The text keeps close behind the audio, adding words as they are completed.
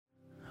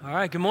All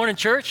right, good morning,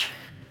 church.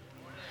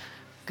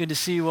 Good to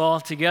see you all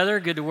together.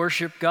 Good to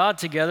worship God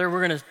together.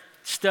 We're going to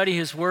study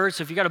His Word.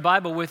 So if you got a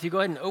Bible with you, go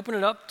ahead and open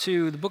it up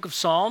to the book of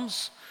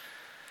Psalms.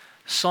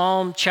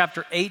 Psalm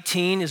chapter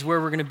 18 is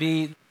where we're going to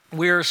be.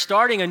 We're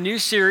starting a new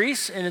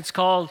series, and it's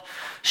called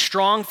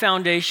Strong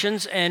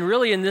Foundations. And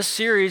really in this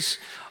series,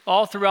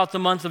 all throughout the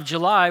month of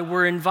July,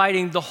 we're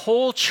inviting the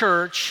whole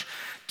church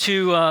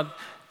to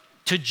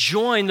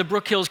join the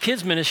Brook Hills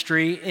Kids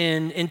Ministry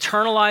in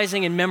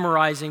internalizing and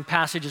memorizing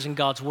passages in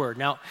God's Word.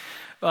 Now,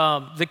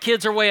 the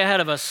kids are way ahead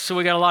of us, so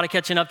we got a lot of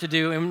catching up to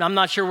do, and I'm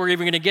not sure we're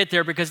even going to get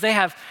there because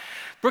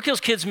Brook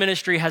Hills Kids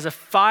Ministry has a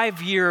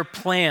 5-year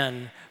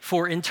plan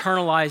for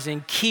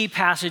internalizing key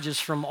passages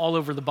from all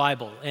over the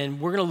Bible, and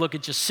we're going to look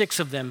at just 6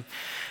 of them.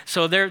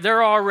 So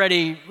they're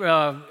already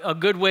a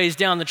good ways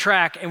down the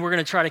track, and we're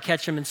going to try to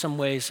catch them in some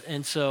ways.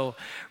 And so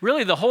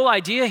really the whole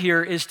idea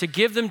here is to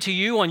give them to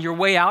you on your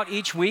way out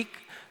each week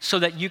so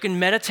that you can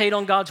meditate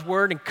on God's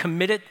Word and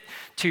commit it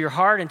to your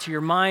heart and to your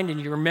mind and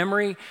your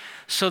memory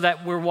so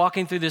that we're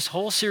walking through this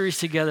whole series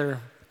together,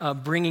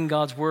 bringing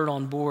God's Word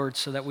on board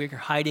so that we're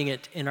hiding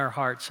it in our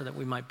hearts so that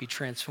we might be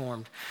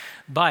transformed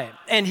by it.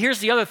 And here's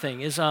the other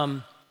thing is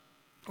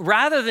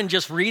rather than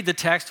just read the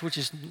text, which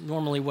is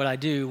normally what I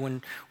do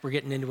when we're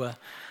getting into a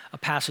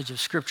passage of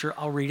Scripture,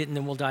 I'll read it and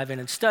then we'll dive in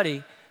and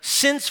study.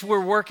 Since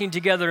we're working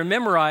together to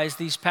memorize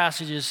these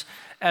passages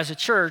as a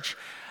church,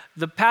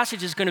 the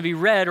passage is going to be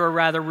read, or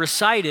rather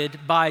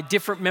recited, by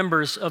different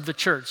members of the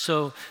church.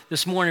 So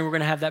this morning we're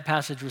going to have that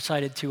passage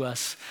recited to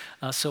us.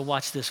 So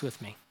watch this with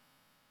me.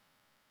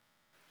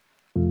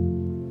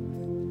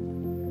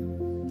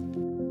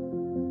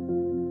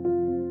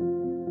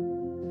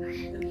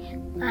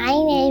 My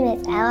name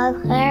is Ella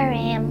Claire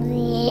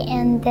Ramsey,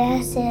 and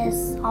this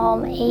is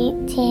Psalm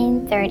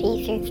 18,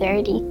 30 through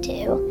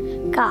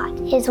 32. God,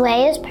 His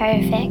way is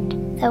perfect.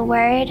 The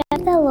word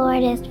of the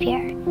Lord is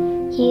pure.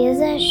 He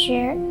is a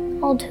shield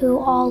to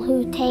all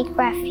who take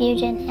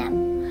refuge in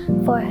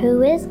Him. For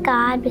who is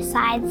God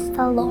besides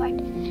the Lord?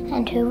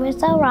 And who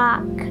is a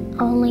rock?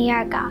 Only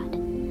our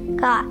God.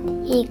 God,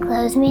 He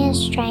clothes me in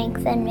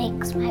strength and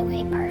makes my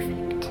way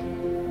perfect.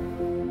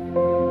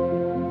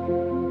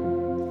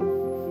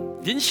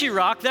 Didn't she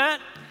rock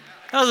that?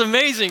 That was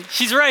amazing.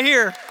 She's right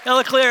here.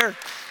 Ella Claire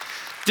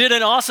did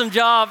an awesome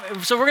job.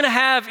 So we're going to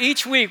have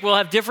each week, we'll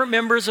have different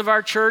members of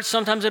our church.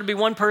 Sometimes it'll be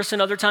one person.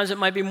 Other times it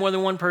might be more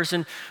than one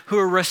person who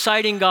are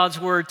reciting God's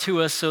Word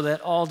to us so that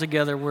all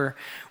together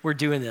we're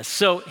doing this.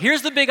 So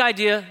here's the big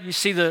idea. You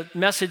see the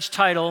message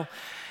title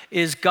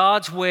is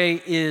God's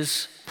Way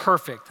is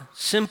Perfect.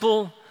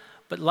 Simple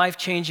but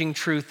life-changing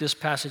truth this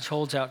passage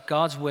holds out.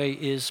 God's way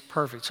is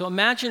perfect. So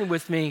imagine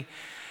with me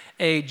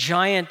a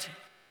giant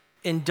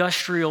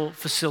industrial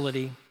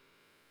facility,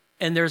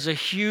 and there's a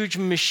huge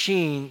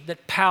machine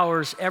that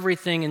powers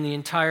everything in the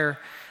entire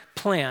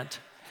plant,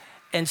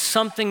 and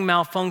something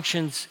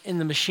malfunctions in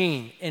the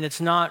machine, and it's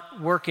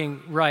not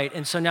working right.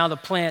 And so now the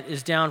plant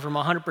is down from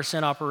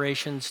 100%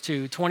 operations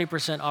to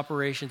 20%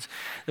 operations.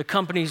 The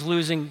company's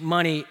losing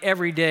money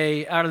every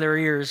day out of their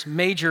ears,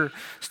 major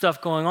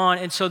stuff going on.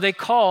 And so they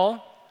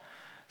call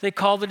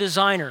the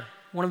designer,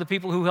 one of the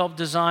people who helped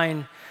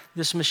design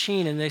this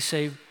machine, and they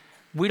say,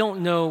 we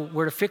don't know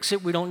where to fix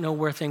it. We don't know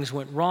where things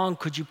went wrong.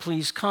 Could you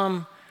please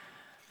come?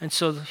 And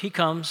so he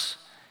comes,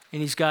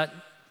 and he's got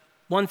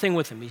one thing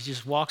with him. He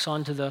just walks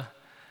onto the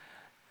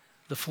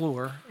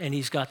floor, and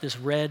he's got this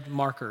red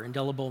marker,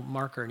 indelible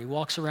marker, and he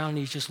walks around, and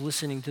he's just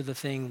listening to the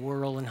thing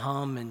whirl and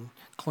hum and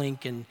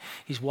clink, and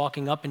he's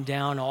walking up and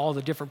down all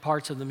the different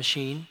parts of the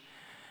machine.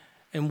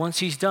 And once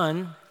he's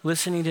done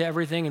listening to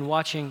everything and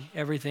watching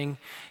everything,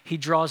 he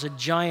draws a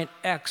giant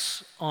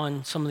X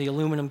on some of the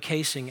aluminum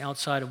casing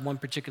outside of one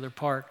particular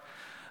part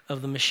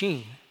of the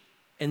machine.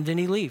 And then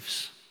he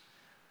leaves.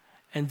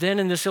 And then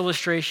in this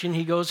illustration,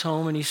 he goes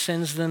home and he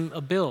sends them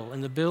a bill.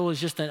 And the bill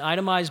is just an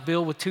itemized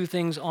bill with 2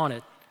 things on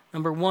it.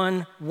 Number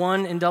one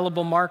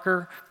indelible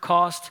marker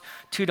cost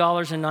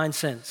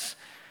 $2.09.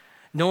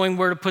 Knowing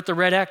where to put the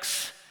red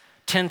X,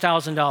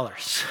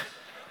 $10,000.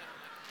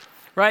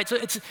 Right? So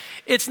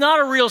it's not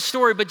a real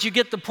story, but you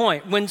get the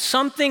point. When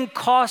something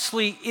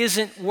costly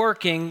isn't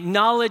working,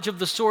 knowledge of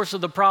the source of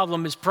the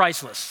problem is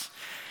priceless.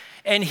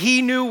 And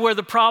he knew where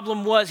the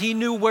problem was. He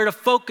knew where to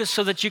focus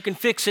so that you can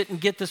fix it and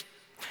get this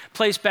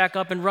place back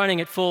up and running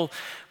at full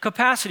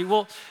capacity.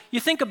 Well, you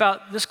think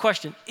about this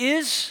question.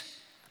 Is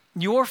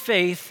your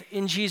faith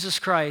in Jesus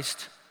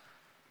Christ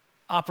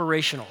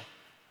operational?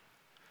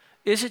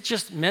 Is it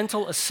just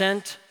mental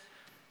assent,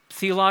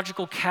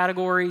 theological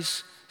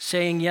categories,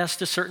 saying yes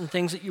to certain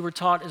things that you were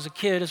taught as a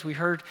kid, as we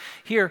heard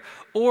here?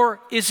 Or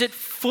is it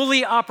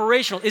fully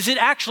operational? Is it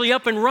actually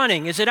up and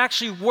running? Is it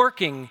actually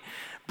working,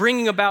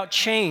 bringing about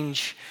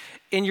change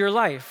in your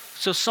life?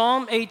 So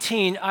Psalm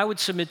 18, I would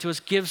submit to us,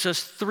 gives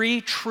us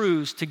 3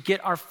 truths to get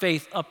our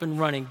faith up and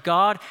running.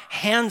 God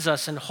hands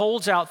us and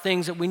holds out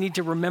things that we need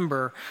to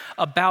remember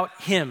about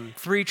Him.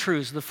 3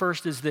 truths. The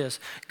first is this: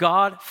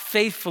 God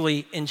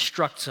faithfully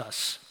instructs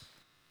us.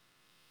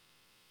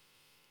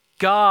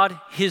 God,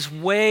 His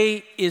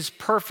way is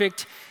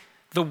perfect.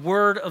 The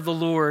word of the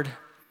Lord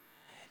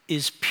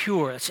is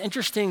pure. It's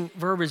interesting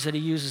verbiage that he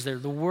uses there.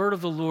 The word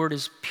of the Lord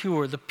is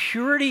pure. The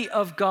purity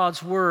of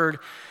God's word,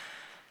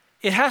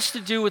 it has to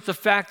do with the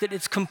fact that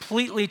it's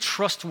completely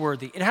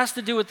trustworthy. It has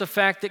to do with the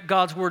fact that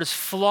God's word is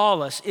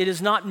flawless. It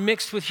is not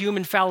mixed with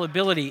human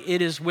fallibility.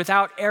 It is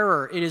without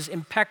error. It is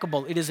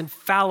impeccable. It is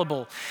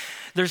infallible.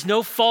 There's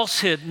no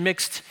falsehood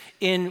mixed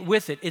in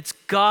with it. It's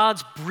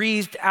God's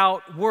breathed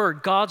out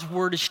word. God's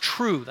word is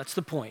true. That's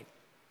the point.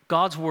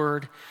 God's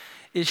word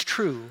is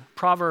true.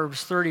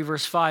 Proverbs 30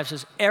 verse 5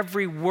 says,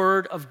 every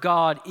word of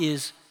God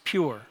is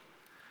pure.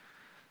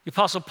 The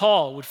Apostle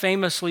Paul would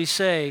famously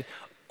say,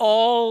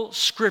 all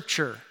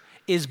scripture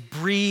is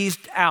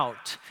breathed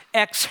out,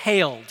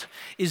 exhaled,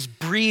 is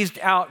breathed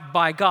out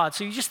by God.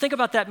 So you just think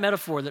about that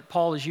metaphor that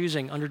Paul is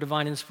using under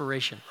divine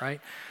inspiration, right?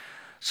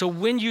 So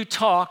when you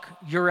talk,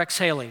 you're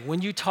exhaling.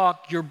 When you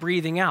talk, you're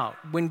breathing out.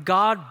 When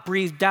God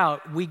breathed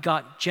out, we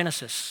got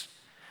Genesis,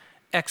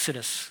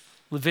 Exodus,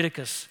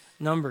 Leviticus,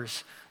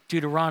 Numbers,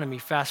 Deuteronomy,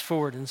 fast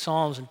forward, and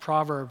Psalms and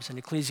Proverbs and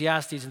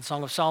Ecclesiastes and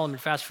Song of Solomon,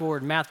 fast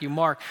forward, Matthew,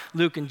 Mark,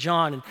 Luke, and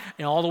John,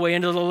 and all the way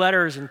into the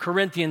letters and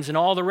Corinthians and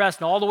all the rest,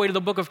 and all the way to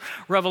the book of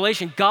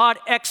Revelation. God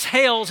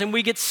exhales and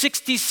we get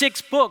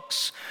 66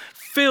 books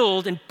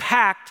filled and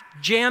packed,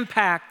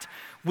 jam-packed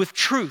with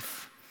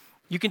truth.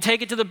 You can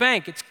take it to the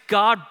bank. It's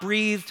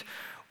God-breathed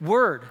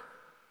word.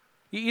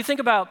 You think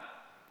about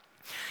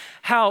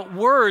how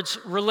words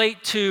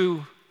relate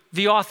to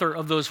the author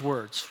of those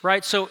words,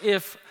 right? So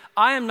if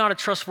I am not a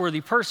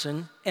trustworthy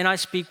person and I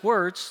speak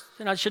words,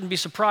 then I shouldn't be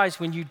surprised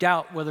when you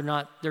doubt whether or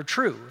not they're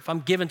true. If I'm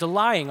given to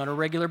lying on a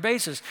regular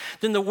basis,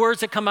 then the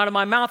words that come out of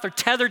my mouth are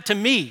tethered to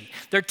me.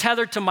 They're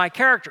tethered to my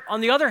character. On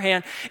the other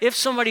hand, if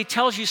somebody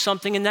tells you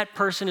something and that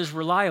person is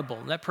reliable,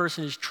 and that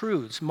person is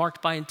true, it's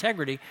marked by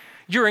integrity,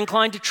 you're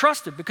inclined to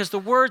trust it because the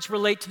words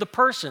relate to the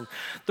person.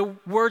 The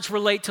words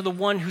relate to the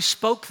one who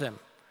spoke them.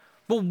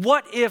 Well,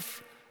 what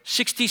if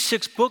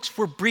 66 books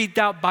were breathed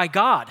out by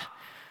God,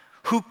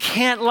 who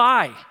can't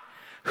lie,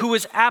 who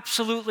is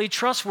absolutely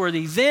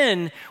trustworthy?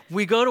 Then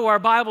we go to our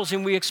Bibles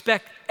and we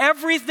expect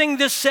everything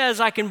this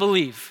says I can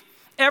believe.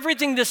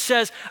 Everything this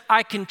says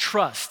I can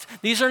trust.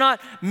 These are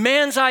not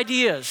man's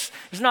ideas.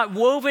 It's not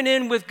woven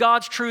in with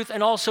God's truth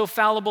and also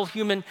fallible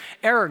human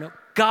error. No,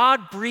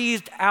 God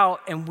breathed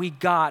out and we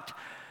got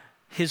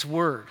his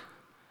word.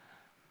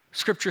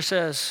 Scripture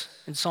says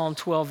in Psalm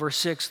 12 verse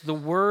 6, the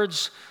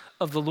words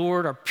of the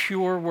Lord are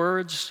pure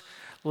words,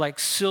 like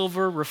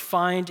silver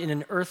refined in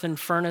an earthen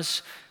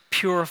furnace,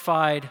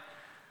 purified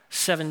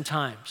 7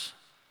 times.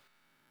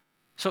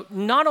 So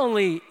not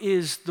only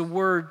is the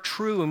word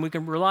true and we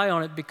can rely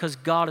on it because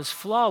God is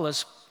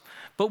flawless,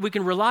 but we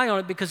can rely on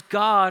it because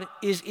God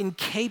is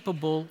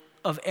incapable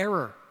of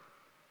error.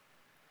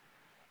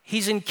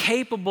 He's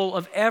incapable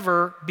of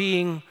ever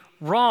being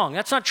wrong.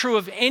 That's not true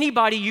of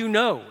anybody you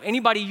know,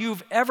 anybody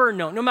you've ever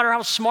known. No matter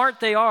how smart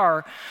they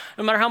are,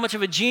 no matter how much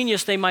of a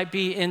genius they might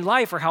be in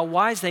life or how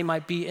wise they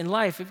might be in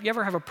life, if you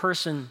ever have a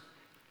person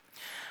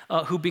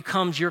who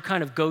becomes your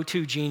kind of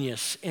go-to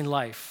genius in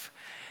life,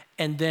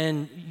 and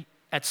then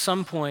at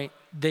some point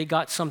they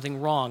got something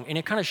wrong, and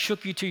it kind of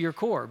shook you to your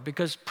core,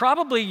 because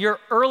probably your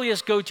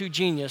earliest go-to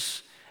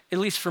genius, at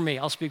least for me,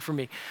 I'll speak for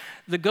me,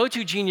 the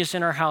go-to genius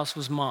in our house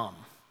was Mom.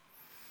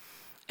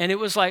 And it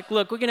was like,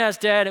 look, we can ask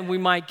Dad and we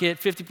might get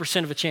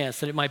 50% of a chance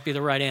that it might be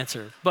the right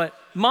answer. But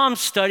Mom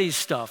studies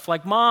stuff.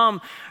 Like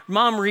Mom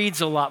reads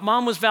a lot.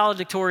 Mom was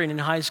valedictorian in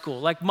high school.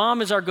 Like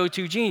Mom is our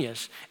go-to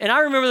genius. And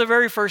I remember the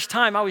very first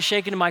time I was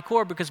shaken to my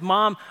core because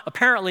Mom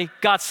apparently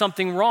got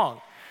something wrong.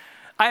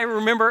 I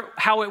remember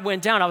how it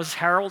went down. I was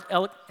Harold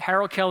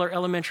Keller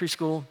Elementary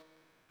School,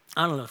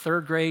 I don't know,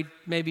 3rd grade,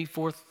 maybe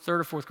 3rd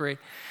or 4th grade,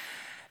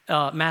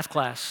 math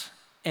class.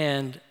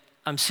 And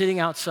I'm sitting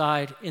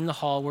outside in the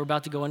hall. We're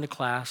about to go into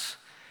class,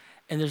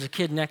 and there's a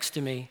kid next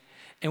to me,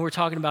 and we're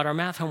talking about our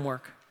math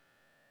homework.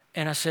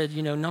 And I said,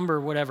 number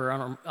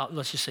whatever,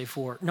 let's just say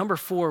 4. Number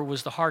 4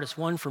 was the hardest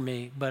one for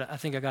me, but I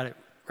think I got it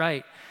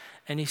right.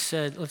 And he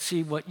said, let's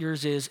see what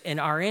yours is. And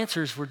our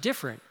answers were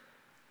different.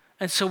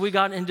 And so we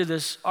got into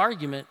this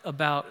argument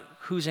about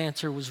whose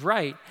answer was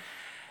right.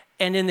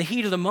 And in the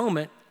heat of the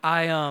moment,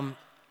 I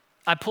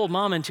pulled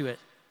Mom into it.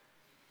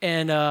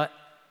 And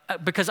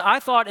because I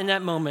thought in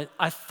that moment,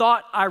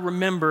 I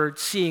remembered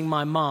seeing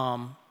my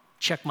mom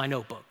check my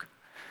notebook.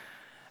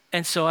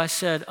 And so I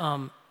said,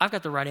 I've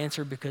got the right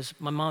answer because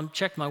my mom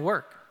checked my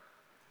work.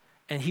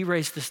 And he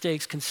raised the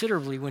stakes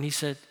considerably when he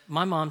said,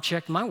 my mom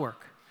checked my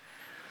work.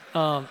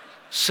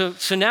 So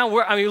now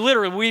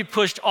literally we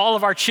pushed all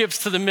of our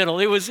chips to the middle.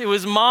 It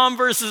was Mom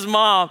versus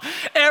Mom.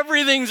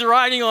 Everything's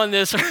riding on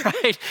this,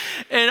 right?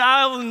 And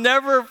I'll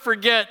never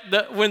forget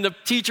that when the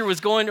teacher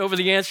was going over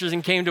the answers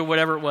and came to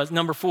whatever it was,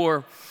 number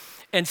 4,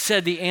 and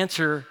said the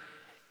answer,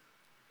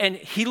 and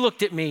he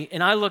looked at me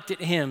and I looked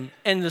at him,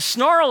 and the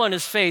snarl on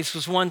his face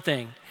was one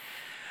thing.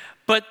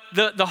 But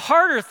the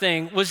harder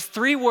thing was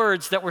 3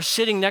 words that were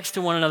sitting next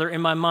to one another in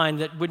my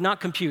mind that would not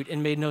compute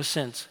and made no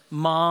sense.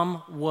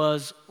 Mom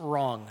was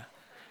wrong.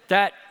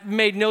 That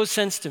made no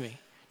sense to me.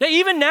 Now,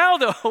 even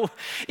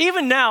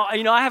now,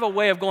 I have a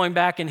way of going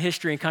back in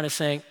history and kind of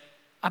saying,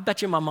 I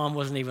bet you my mom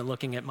wasn't even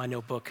looking at my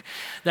notebook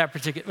that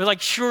particular, like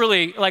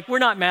surely, like we're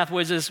not math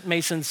whizzes,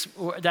 Masons,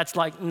 that's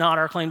like not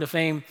our claim to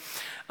fame.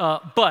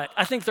 But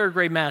I think third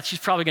grade math, she's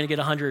probably gonna get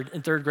 100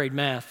 in third grade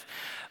math.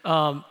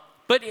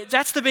 But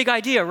that's the big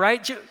idea,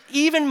 right?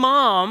 Even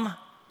mom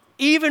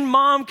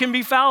can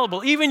be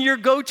fallible. Even your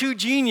go-to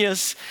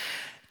genius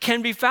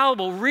can be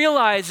fallible,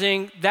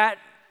 realizing that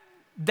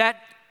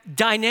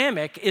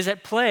dynamic is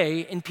at play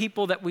in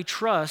people that we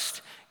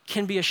trust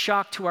can be a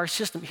shock to our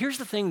system. Here's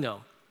the thing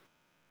though.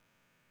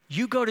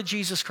 You go to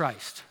Jesus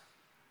Christ,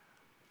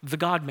 the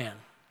God-man,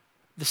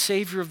 the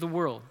Savior of the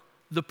world,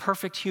 the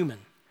perfect human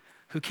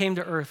who came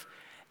to earth,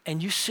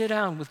 and you sit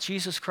down with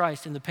Jesus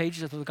Christ in the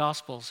pages of the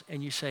Gospels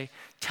and you say,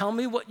 tell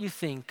me what you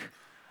think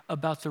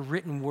about the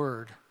written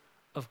word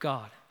of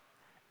God.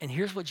 And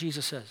here's what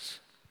Jesus says.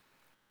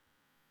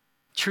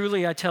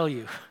 Truly I tell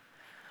you,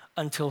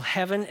 until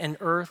heaven and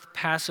earth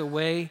pass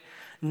away,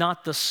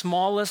 not the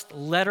smallest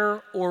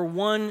letter or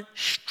one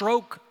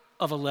stroke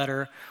of a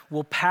letter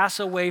will pass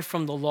away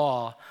from the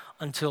law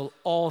until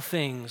all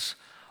things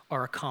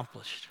are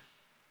accomplished.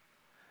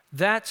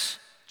 That's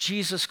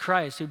Jesus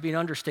Christ. It would be an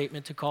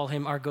understatement to call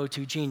him our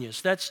go-to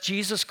genius. That's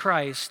Jesus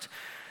Christ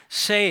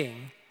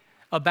saying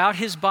about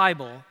his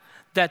Bible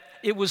that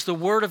it was the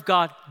word of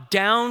God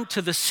down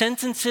to the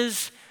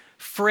sentences,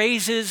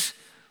 phrases,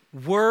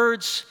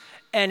 words,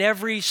 and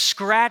every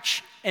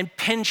scratch and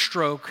pen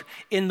stroke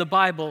in the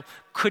Bible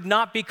could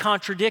not be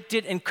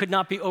contradicted and could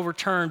not be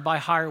overturned by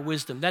higher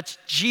wisdom. That's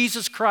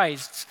Jesus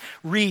Christ's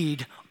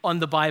read on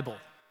the Bible.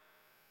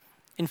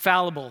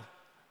 Infallible,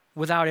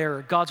 without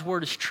error. God's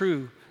word is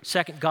true.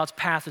 Second, God's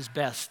path is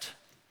best.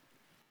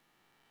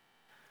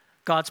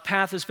 God's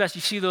path is best.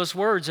 You see those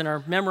words in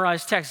our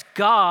memorized text.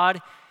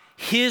 God,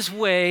 his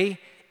way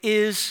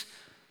is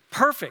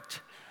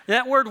perfect.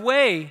 That word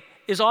way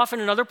is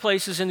often in other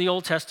places in the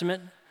Old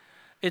Testament.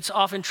 It's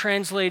often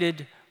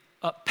translated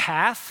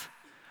path.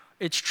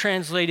 It's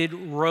translated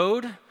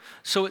road.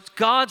 So it's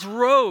God's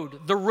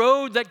road, the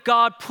road that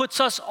God puts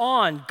us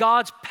on.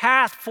 God's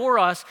path for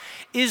us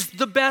is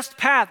the best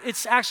path.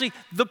 It's actually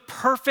the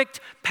perfect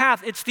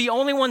path. It's the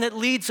only one that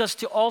leads us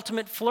to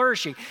ultimate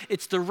flourishing.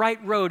 It's the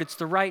right road. It's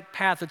the right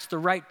path. It's the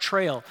right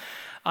trail.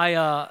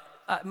 My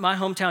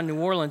hometown, New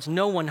Orleans,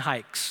 no one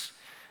hikes.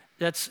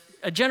 That's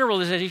a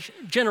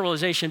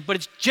generalization, but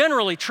it's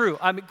generally true.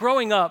 I mean,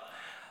 growing up,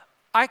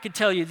 I could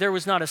tell you there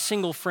was not a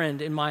single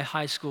friend in my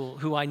high school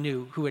who I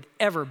knew who had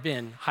ever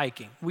been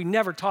hiking. We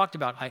never talked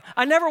about hiking.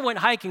 I never went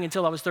hiking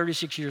until I was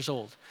 36 years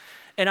old.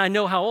 And I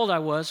know how old I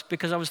was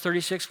because I was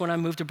 36 when I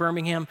moved to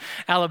Birmingham,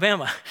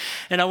 Alabama.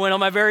 And I went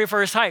on my very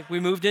first hike. We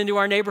moved into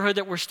our neighborhood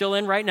that we're still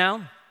in right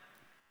now.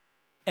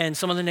 And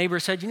some of the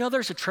neighbors said, you know,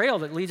 there's a trail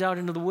that leads out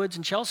into the woods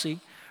in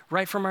Chelsea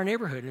right from our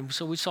neighborhood. And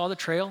so we saw the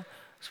trail.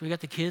 So we got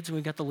the kids and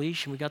we got the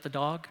leash and we got the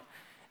dog.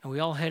 And we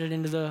all headed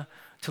into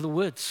the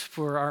woods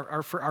for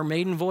our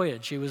maiden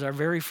voyage. It was our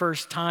very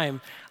first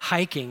time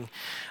hiking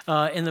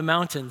in the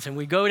mountains. And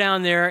we go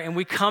down there and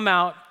we come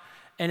out,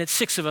 and it's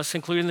 6 of us,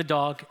 including the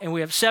dog, and we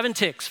have 7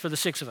 ticks for the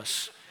 6 of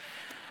us.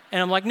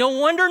 And I'm like, no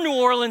wonder New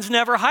Orleans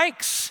never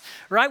hikes,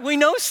 right? We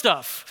know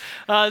stuff.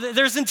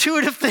 There's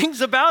intuitive things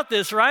about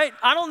this, right?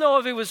 I don't know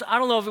if it was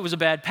a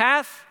bad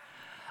path.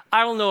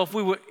 I don't know if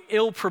we were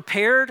ill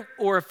prepared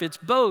or if it's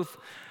both.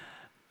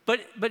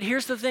 But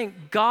here's the thing.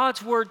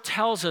 God's word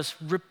tells us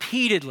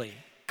repeatedly,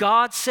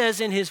 God says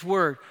in his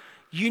word,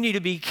 you need to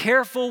be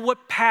careful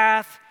what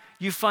path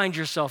you find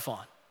yourself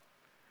on.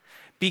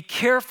 Be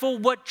careful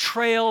what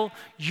trail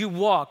you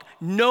walk.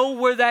 Know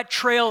where that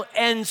trail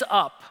ends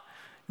up.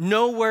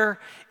 Know where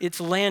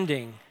it's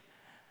landing.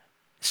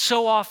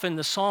 So often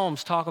the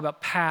Psalms talk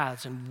about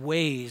paths and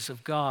ways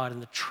of God and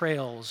the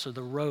trails or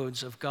the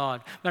roads of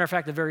God. Matter of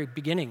fact, the very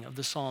beginning of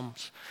the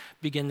Psalms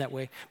begin that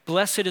way.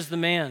 Blessed is the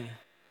man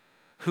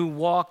who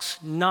walks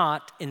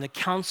not in the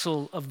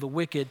counsel of the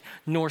wicked,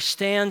 nor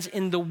stands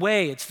in the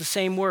way. It's the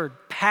same word,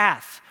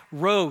 path,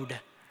 road.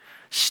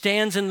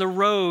 Stands in the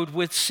road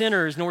with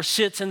sinners, nor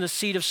sits in the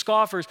seat of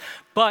scoffers.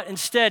 But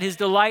instead, his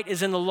delight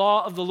is in the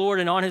law of the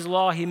Lord, and on his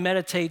law he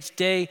meditates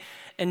day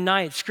and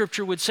night.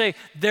 Scripture would say,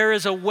 there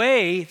is a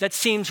way that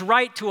seems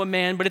right to a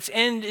man, but its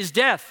end is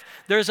death.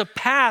 There's a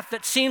path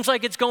that seems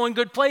like it's going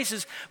good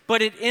places,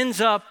 but it ends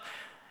up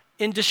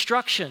in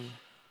destruction.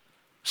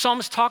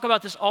 Psalmists talk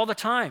about this all the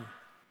time.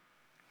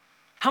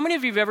 How many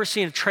of you have ever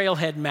seen a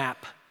trailhead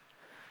map?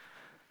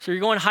 So you're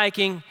going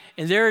hiking,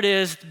 and there it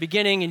is at the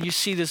beginning, and you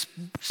see this,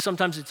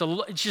 sometimes it's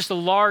just a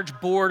large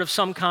board of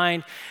some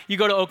kind. You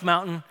go to Oak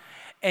Mountain,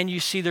 and you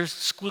see there's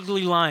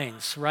squiggly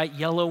lines, right?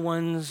 Yellow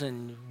ones,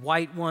 and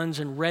white ones,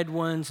 and red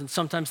ones, and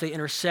sometimes they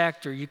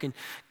intersect, or you can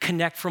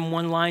connect from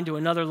one line to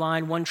another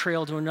line, one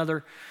trail to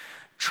another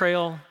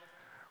trail,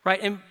 right?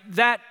 And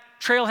that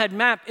trailhead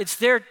map, it's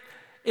there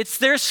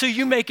so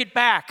you make it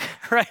back,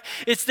 right?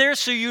 It's there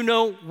so you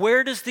know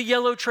where does the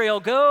yellow trail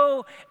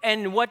go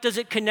and what does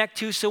it connect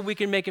to so we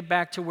can make it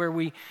back to where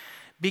we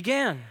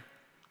began.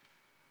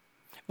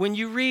 When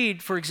you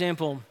read, for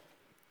example,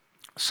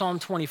 Psalm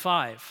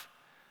 25,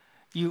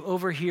 you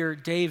overhear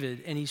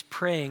David, and he's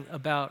praying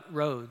about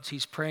roads.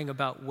 He's praying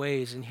about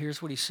ways. And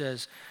here's what he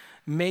says: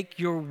 make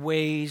your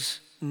ways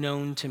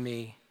known to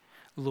me,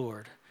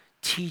 Lord.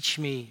 Teach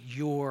me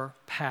your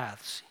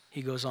paths.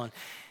 He goes on.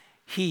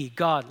 He,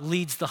 God,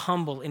 leads the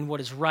humble in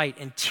what is right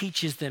and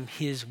teaches them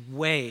his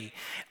way.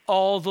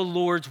 All the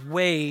Lord's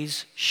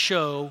ways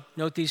show,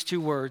 note these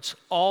two words,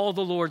 all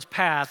the Lord's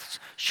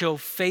paths show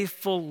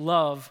faithful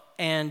love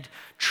and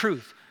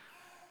truth.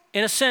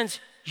 In a sense,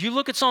 you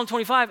look at Psalm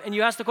 25 and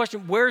you ask the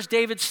question, where's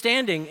David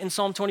standing in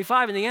Psalm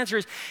 25? And the answer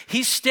is,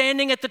 he's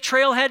standing at the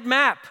trailhead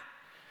map.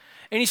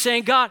 And he's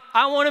saying, God,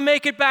 I want to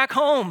make it back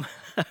home.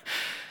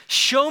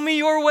 Show me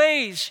your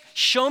ways.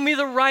 Show me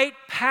the right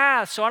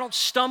path so I don't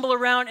stumble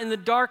around in the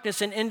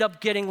darkness and end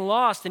up getting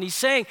lost. And he's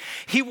saying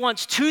he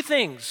wants two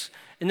things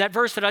in that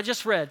verse that I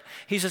just read.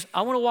 He says,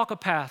 I want to walk a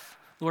path.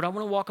 Lord, I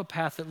want to walk a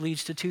path that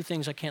leads to two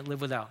things I can't live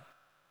without: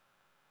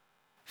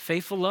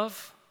 faithful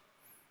love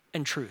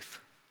and truth.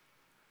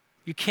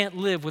 You can't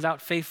live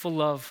without faithful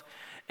love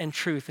and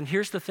truth. And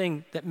here's the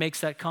thing that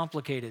makes that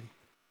complicated.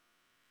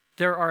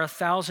 There are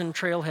 1,000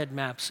 trailhead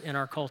maps in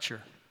our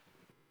culture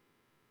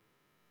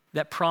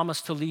that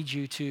promise to lead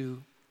you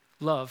to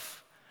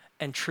love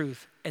and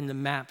truth, and the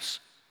maps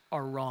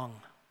are wrong.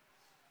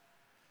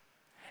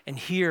 And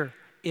here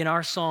in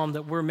our psalm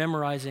that we're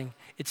memorizing,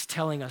 it's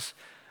telling us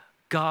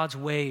God's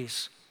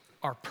ways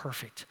are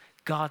perfect.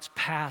 God's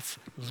paths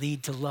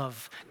lead to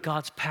love.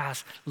 God's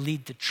paths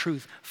lead to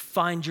truth.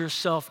 Find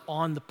yourself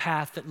on the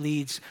path that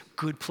leads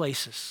good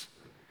places.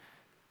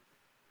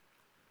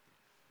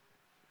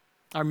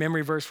 Our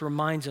memory verse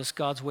reminds us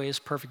God's way is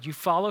perfect. You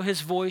follow his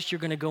voice, you're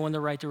going to go in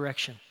the right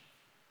direction.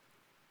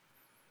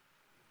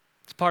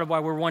 It's part of why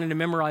we're wanting to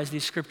memorize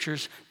these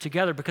scriptures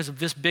together, because of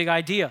this big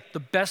idea. The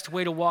best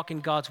way to walk in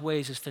God's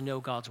ways is to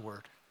know God's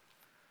word.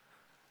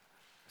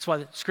 That's why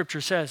the scripture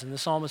says, and the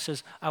psalmist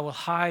says, I will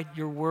hide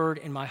your word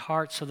in my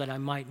heart so that I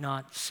might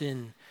not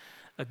sin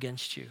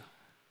against you.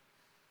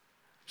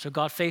 So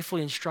God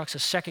faithfully instructs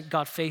us. Second,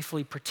 God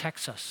faithfully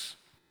protects us.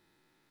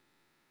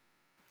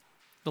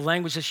 The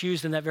language that's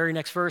used in that very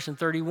next verse in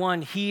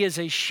 31, he is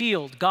a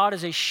shield. God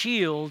is a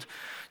shield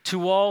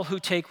to all who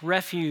take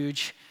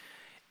refuge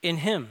in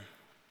him.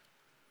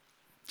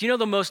 Do you know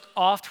the most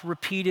oft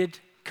repeated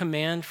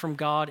command from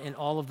God in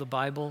all of the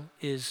Bible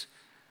is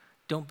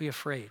don't be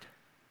afraid.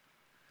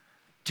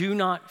 Do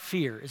not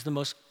fear is the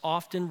most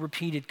often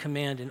repeated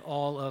command in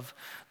all of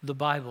the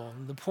Bible.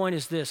 And the point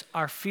is this: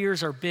 our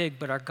fears are big,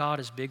 but our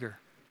God is bigger.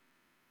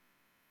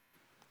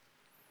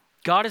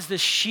 God is the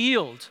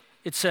shield,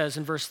 it says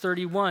in verse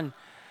 31.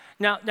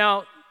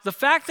 Now, the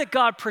fact that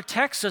God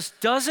protects us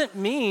doesn't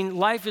mean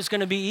life is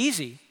going to be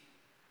easy.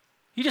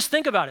 You just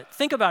think about it.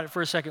 Think about it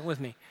for a second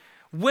with me.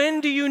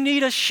 When do you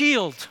need a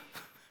shield?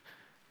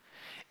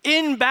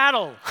 In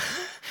battle.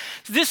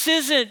 This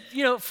isn't,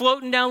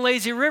 floating down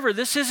lazy river.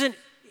 This isn't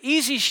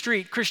easy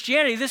street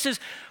Christianity. This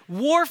is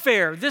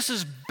warfare. This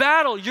is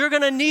battle. You're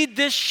going to need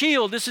this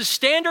shield. This is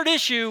standard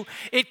issue.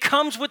 It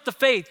comes with the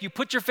faith. You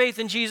put your faith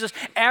in Jesus,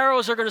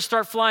 arrows are going to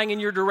start flying in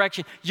your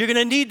direction. You're going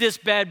to need this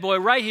bad boy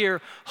right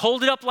here.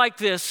 Hold it up like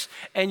this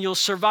and you'll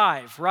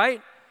survive,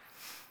 right?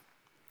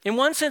 In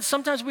one sense,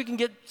 sometimes we can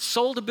get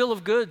sold a bill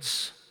of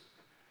goods,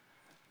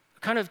 a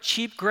kind of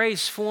cheap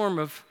grace form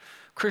of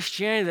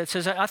Christianity that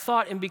says, I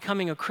thought in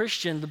becoming a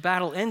Christian, the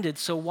battle ended,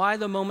 so why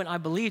the moment I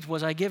believed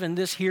was I given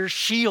this here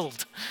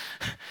shield?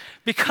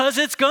 Because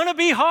it's going to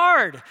be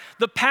hard.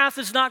 The path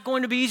is not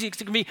going to be easy.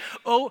 It's going to be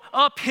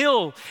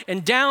uphill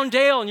and down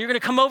dale, and you're going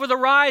to come over the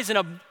rise, and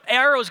an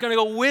arrow is going to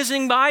go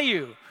whizzing by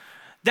you.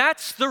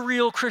 That's the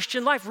real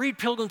Christian life. Read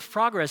Pilgrim's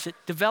Progress. It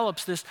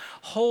develops this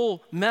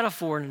whole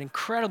metaphor in an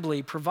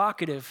incredibly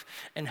provocative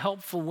and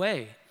helpful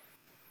way.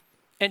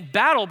 And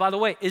battle, by the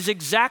way, is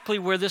exactly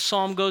where this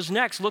psalm goes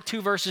next. Look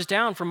 2 verses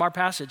down from our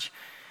passage.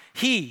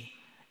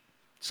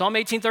 Psalm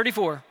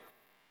 18:34,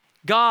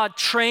 God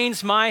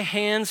trains my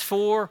hands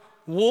for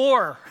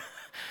war.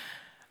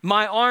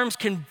 My arms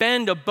can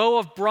bend a bow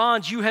of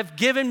bronze. You have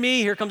given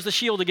me, here comes the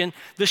shield again,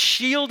 the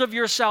shield of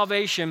your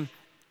salvation.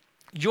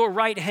 Your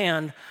right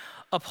hand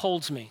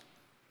upholds me.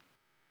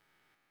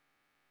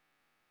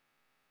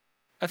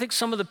 I think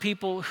some of the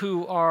people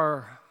who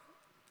are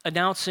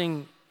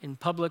announcing in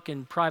public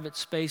and private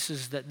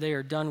spaces that they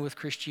are done with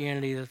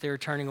Christianity, that they're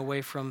turning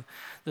away from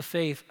the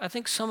faith, I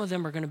think some of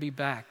them are going to be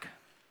back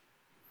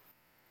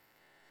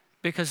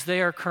because they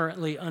are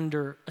currently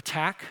under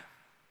attack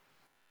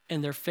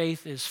and their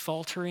faith is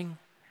faltering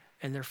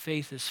and their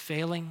faith is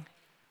failing.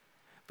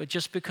 But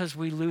just because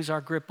we lose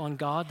our grip on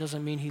God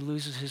doesn't mean he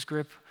loses his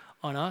grip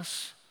on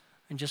us.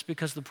 And just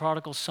because the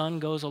prodigal son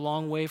goes a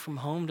long way from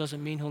home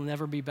doesn't mean he'll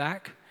never be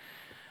back.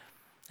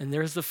 And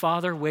there's the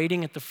father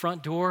waiting at the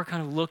front door,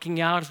 kind of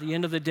looking out at the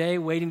end of the day,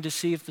 waiting to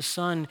see if the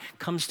son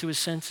comes to his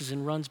senses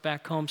and runs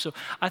back home. So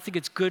I think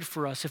it's good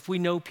for us if we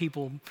know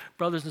people,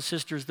 brothers and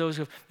sisters, those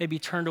who have maybe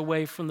turned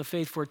away from the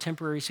faith for a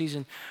temporary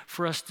season,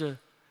 for us to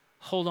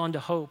hold on to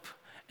hope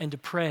and to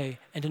pray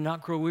and to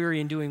not grow weary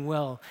in doing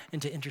well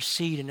and to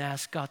intercede and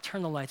ask God,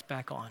 turn the lights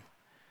back on.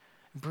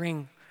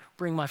 Bring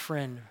my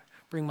friend,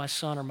 bring my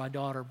son or my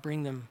daughter,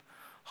 bring them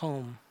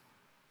home.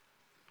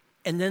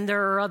 And then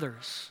there are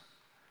others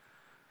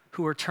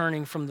who are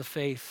turning from the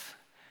faith,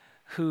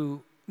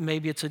 who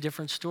maybe it's a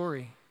different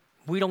story.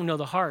 We don't know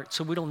the heart,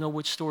 so we don't know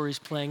which story is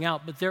playing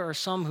out, but there are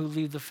some who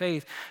leave the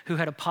faith who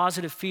had a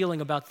positive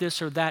feeling about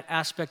this or that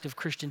aspect of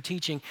Christian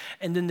teaching,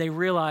 and then they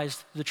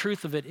realized the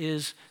truth of it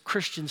is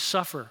Christians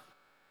suffer.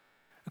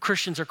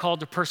 Christians are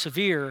called to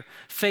persevere.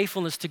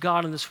 Faithfulness to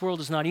God in this world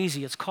is not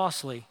easy, it's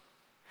costly.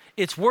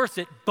 It's worth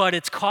it, but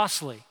it's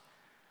costly.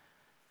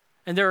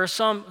 And there are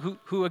some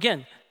who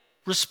again,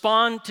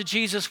 respond to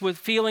Jesus with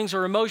feelings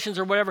or emotions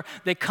or whatever.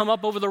 They come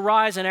up over the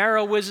rise, an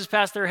arrow whizzes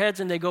past their heads,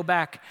 and they go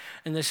back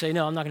and they say,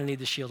 no, I'm not going to need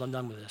the shield. I'm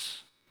done with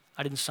this.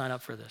 I didn't sign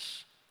up for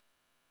this.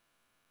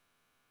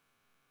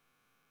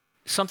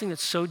 Something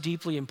that's so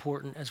deeply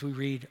important as we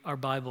read our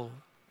Bible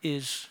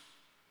is,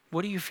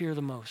 what do you fear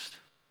the most?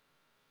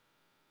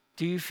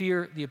 Do you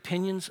fear the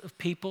opinions of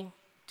people?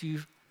 Do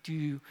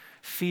you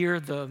fear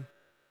the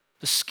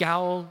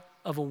scowl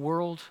of a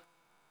world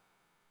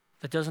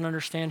that doesn't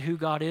understand who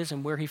God is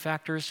and where he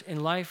factors in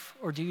life?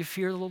 Or do you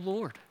fear the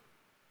Lord?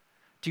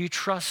 Do you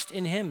trust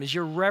in him? Is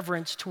your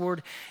reverence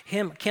toward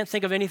him? I can't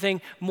think of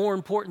anything more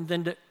important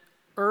than to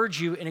urge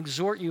you and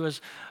exhort you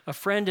as a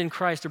friend in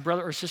Christ, a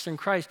brother or sister in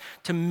Christ,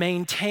 to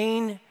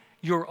maintain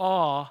your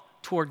awe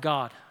toward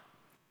God,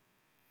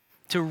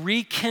 to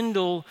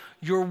rekindle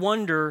your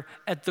wonder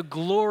at the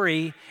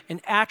glory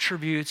and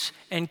attributes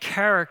and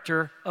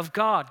character of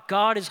God.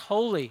 God is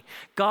holy.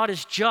 God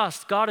is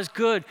just. God is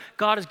good.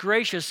 God is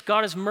gracious.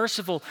 God is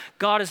merciful.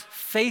 God is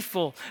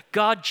faithful.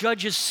 God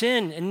judges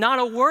sin. And not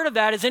a word of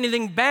that is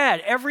anything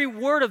bad. Every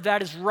word of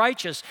that is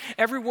righteous.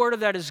 Every word of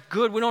that is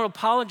good. We don't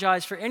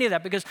apologize for any of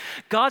that because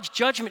God's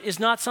judgment is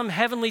not some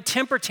heavenly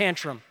temper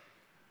tantrum.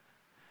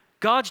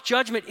 God's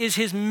judgment is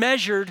his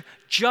measured,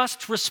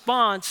 just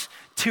response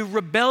to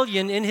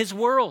rebellion in his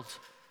world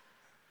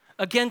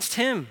against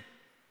him.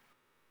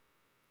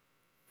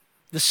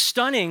 The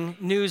stunning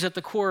news at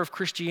the core of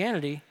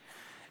Christianity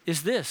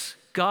is this: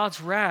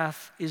 God's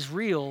wrath is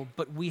real,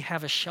 but we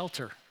have a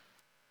shelter.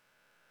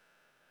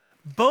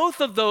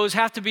 Both of those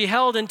have to be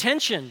held in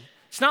tension.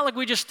 It's not like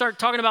we just start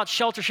talking about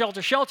shelter,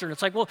 shelter, shelter. And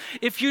it's like, well,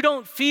 if you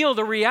don't feel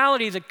the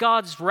reality that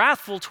God's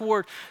wrathful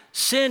toward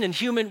sin and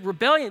human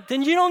rebellion,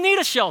 then you don't need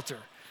a shelter.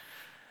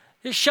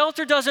 The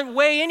shelter doesn't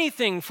weigh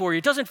anything for you.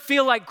 It doesn't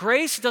feel like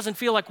grace. It doesn't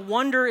feel like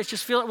wonder. It's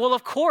just feel like, well,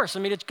 of course. I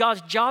mean, it's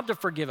God's job to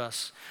forgive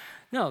us.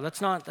 No,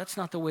 that's not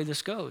the way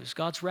this goes.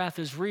 God's wrath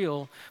is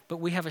real, but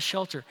we have a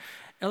shelter.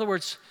 In other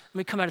words, let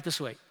me come at it this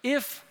way.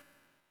 If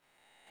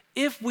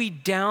we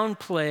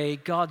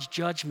downplay God's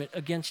judgment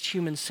against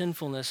human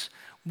sinfulness,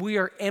 we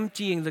are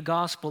emptying the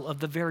gospel of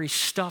the very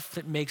stuff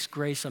that makes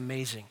grace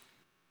amazing.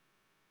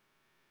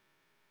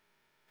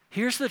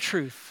 Here's the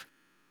truth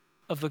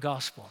of the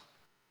gospel.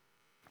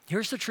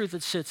 Here's the truth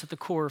that sits at the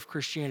core of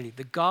Christianity.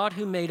 The God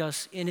who made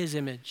us in his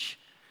image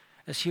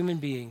as human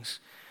beings,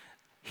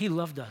 he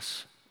loved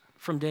us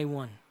from day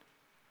one.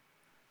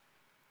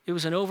 It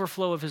was an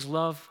overflow of his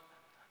love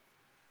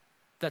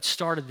that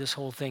started this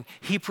whole thing.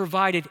 He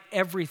provided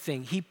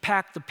everything. He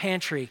packed the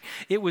pantry.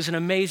 It was an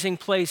amazing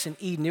place in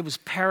Eden. It was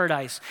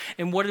paradise.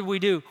 And what did we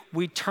do?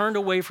 We turned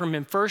away from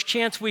him. First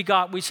chance we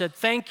got, we said,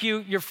 thank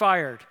you, you're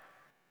fired.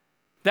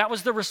 That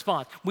was the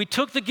response. We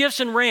took the gifts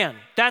and ran.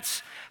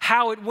 That's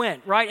how it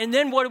went, right? And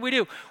then what did we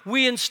do?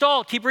 We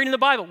installed, keep reading the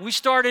Bible, we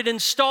started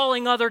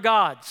installing other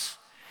gods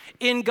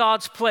in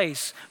God's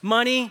place.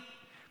 Money,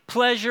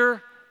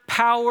 pleasure,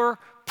 power,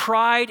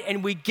 pride,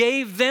 and we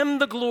gave them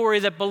the glory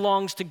that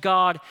belongs to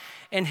God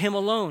and him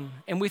alone.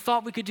 And we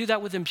thought we could do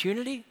that with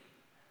impunity,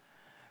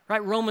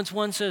 right? Romans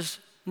 1 says,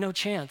 no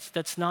chance.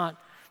 That's not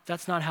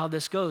how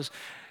this goes.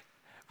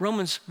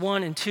 Romans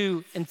 1 and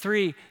 2 and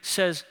 3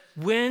 says,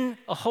 when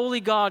a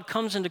holy God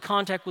comes into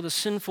contact with a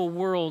sinful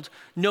world,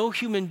 no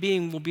human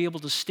being will be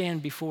able to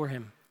stand before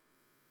him.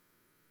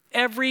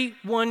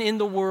 Everyone in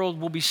the world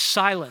will be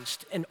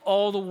silenced, and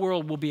all the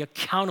world will be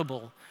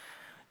accountable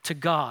to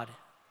God.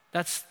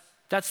 That's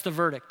the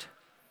verdict.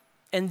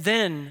 And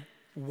then,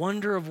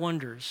 wonder of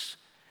wonders,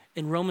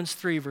 in Romans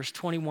 3, verse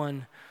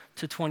 21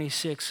 to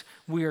 26,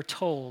 we are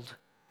told,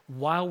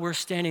 while we're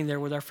standing there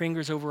with our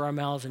fingers over our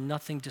mouths and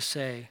nothing to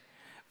say,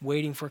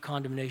 waiting for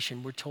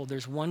condemnation, we're told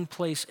there's one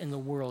place in the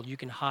world you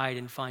can hide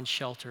and find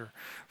shelter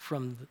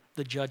from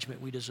the judgment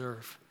we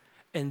deserve.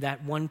 And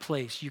that one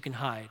place you can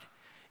hide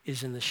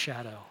is in the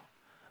shadow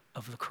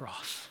of the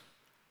cross.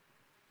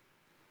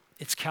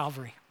 It's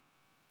Calvary.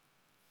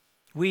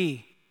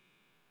 We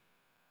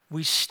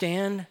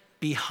stand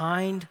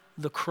behind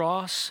the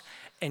cross,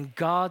 and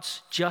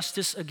God's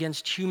justice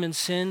against human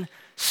sin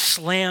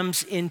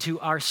slams into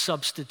our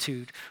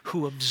substitute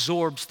who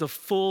absorbs the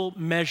full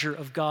measure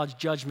of God's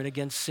judgment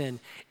against sin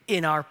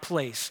in our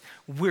place.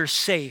 We're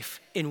safe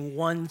in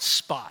one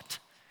spot,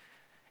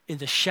 in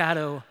the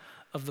shadow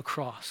of the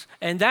cross.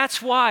 And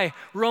that's why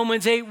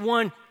Romans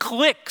 8:1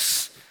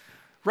 clicks,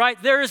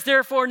 right? There is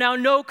therefore now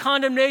no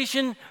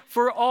condemnation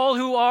for all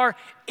who are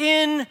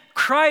in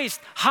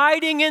Christ,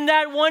 hiding in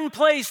that one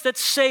place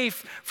that's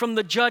safe from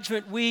the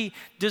judgment we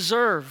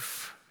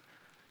deserve.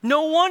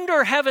 No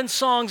wonder heaven's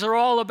songs are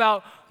all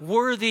about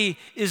worthy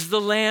is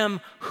the Lamb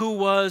who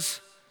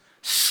was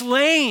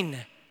slain.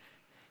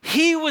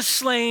 He was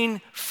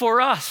slain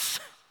for us.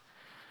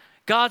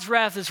 God's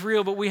wrath is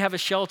real, but we have a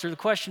shelter. The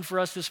question for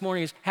us this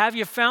morning is, have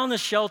you found the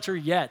shelter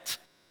yet?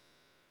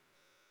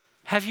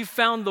 Have you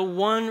found the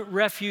one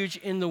refuge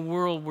in the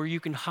world where you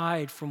can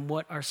hide from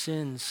what our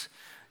sins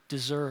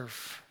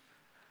deserve?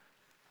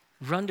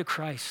 Run to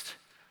Christ.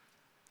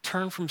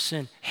 Turn from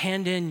sin.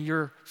 Hand in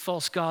your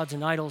false gods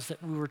and idols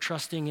that we were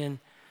trusting in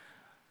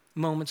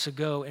moments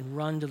ago and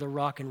run to the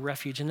rock and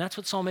refuge. And that's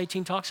what Psalm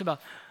 18 talks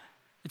about.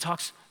 It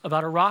talks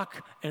about a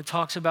rock and it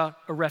talks about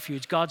a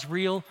refuge. God's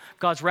real.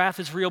 God's wrath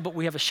is real, but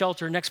we have a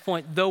shelter. Next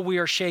point, though we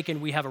are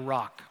shaken, we have a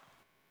rock.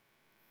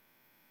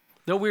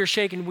 Though we are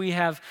shaken, we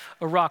have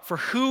a rock. For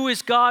who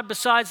is God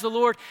besides the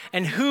Lord?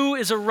 And who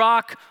is a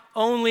rock?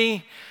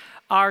 Only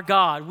our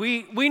God.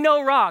 We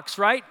know rocks,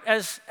 right?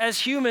 As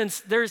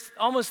humans, there's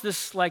almost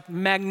this like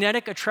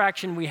magnetic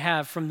attraction we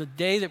have from the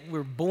day that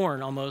we're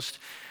born almost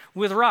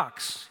with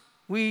rocks.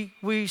 We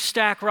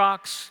stack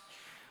rocks,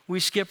 we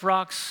skip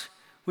rocks,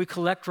 we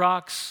collect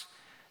rocks.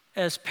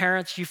 As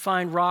parents, you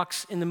find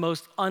rocks in the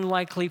most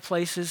unlikely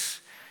places.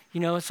 You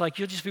know, it's like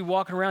you'll just be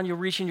walking around, you'll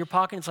reach in your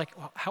pocket, and it's like,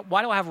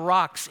 why do I have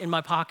rocks in my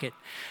pocket?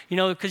 You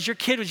know, because your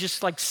kid was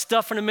just like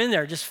stuffing them in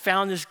there, just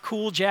found this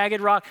cool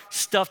jagged rock,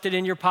 stuffed it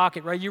in your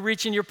pocket, right? You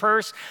reach in your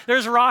purse,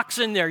 there's rocks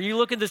in there. You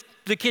look at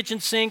the kitchen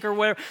sink or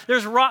whatever,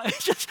 there's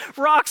just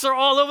rocks are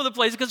all over the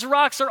place because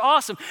rocks are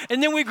awesome.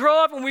 And then we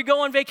grow up and we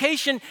go on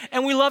vacation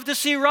and we love to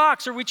see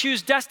rocks, or we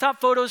choose desktop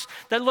photos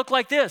that look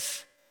like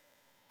this.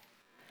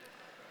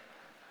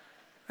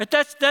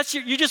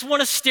 You just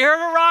want to stare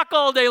at a rock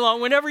all day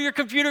long. Whenever your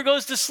computer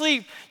goes to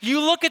sleep,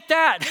 you look at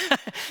that.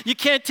 You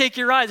can't take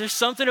your eyes. There's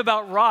something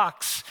about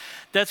rocks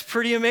that's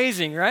pretty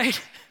amazing, right?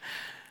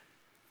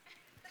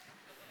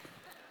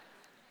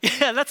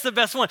 Yeah, that's the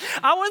best one.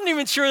 I wasn't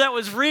even sure that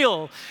was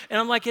real. And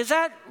I'm like, is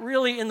that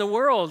really in the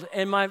world?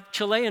 And my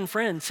Chilean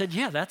friend said,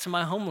 yeah, that's in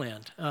my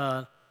homeland.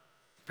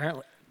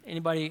 Apparently.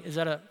 Anybody, is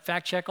that a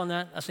fact check on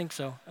that? I think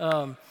so.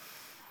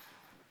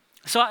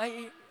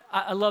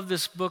 I love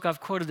this book.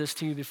 I've quoted this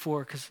to you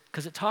before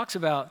because it talks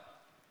about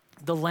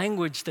the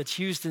language that's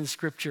used in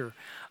Scripture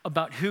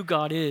about who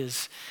God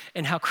is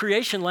and how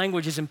creation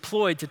language is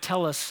employed to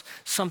tell us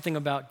something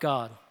about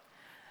God.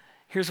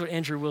 Here's what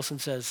Andrew Wilson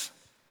says.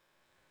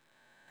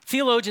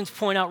 Theologians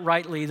point out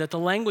rightly that the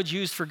language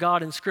used for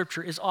God in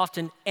Scripture is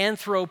often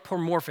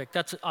anthropomorphic.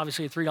 That's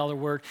obviously a $3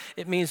 word.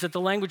 It means that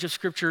the language of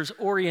Scripture is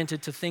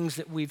oriented to things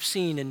that we've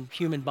seen in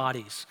human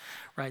bodies,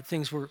 right?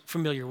 Things we're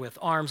familiar with,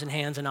 arms and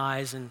hands and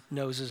eyes and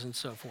noses and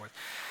so forth.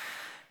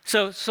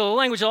 So the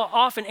language is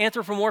often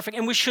anthropomorphic,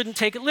 and we shouldn't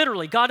take it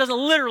literally. God doesn't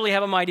literally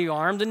have a mighty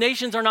arm. The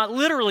nations are not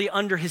literally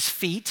under his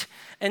feet,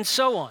 and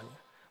so on.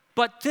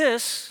 But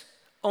this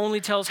only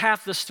tells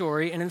half the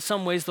story, and in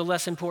some ways the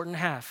less important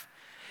half.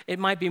 It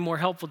might be more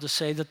helpful to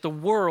say that the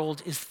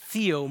world is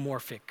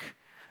theomorphic,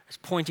 it's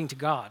pointing to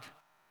God.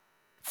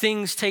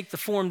 Things take the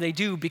form they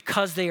do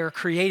because they are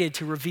created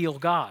to reveal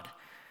God.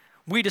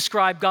 We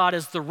describe God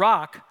as the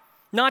rock,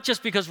 not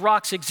just because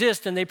rocks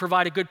exist and they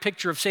provide a good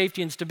picture of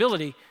safety and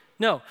stability.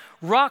 No,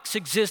 rocks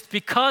exist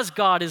because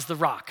God is the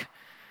rock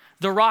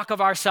of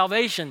our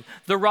salvation,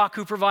 the rock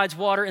who provides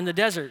water in the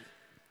desert.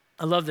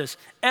 I love this.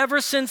 Ever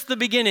since the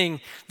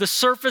beginning, the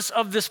surface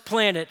of this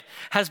planet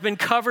has been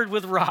covered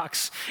with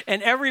rocks,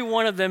 and every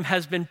one of them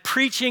has been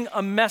preaching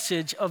a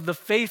message of the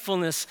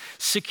faithfulness,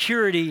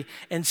 security,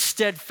 and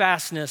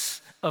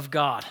steadfastness of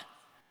God.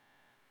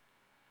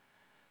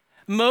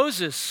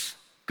 Moses,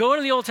 go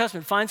into the Old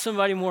Testament, find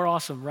somebody more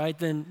awesome, right,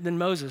 than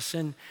Moses.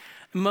 And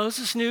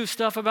Moses knew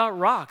stuff about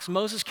rocks.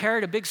 Moses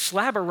carried a big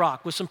slab of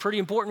rock with some pretty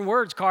important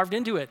words carved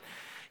into it.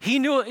 He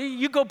knew,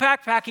 you go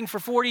backpacking for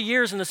 40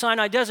 years in the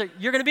Sinai Desert,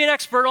 you're going to be an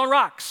expert on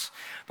rocks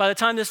by the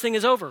time this thing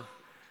is over.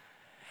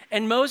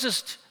 And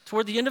Moses,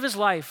 toward the end of his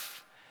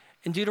life,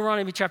 in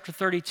Deuteronomy chapter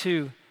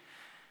 32,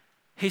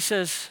 he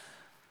says,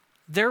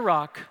 their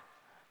rock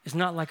is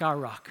not like our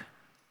rock.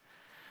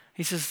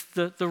 He says,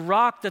 the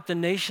rock that the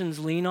nations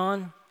lean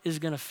on is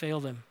going to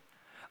fail them.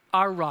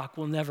 Our rock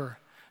will never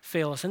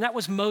fail us. And that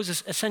was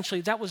Moses,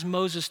 essentially, that was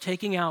Moses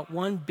taking out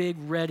one big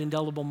red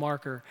indelible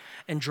marker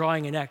and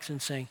drawing an X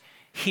and saying,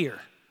 here.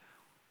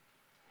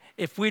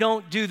 If we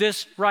don't do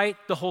this right,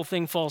 the whole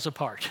thing falls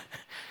apart.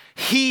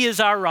 He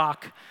is our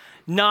rock,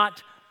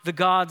 not the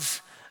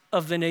gods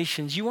of the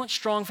nations. You want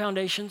strong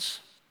foundations?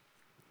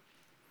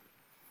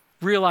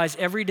 Realize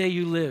every day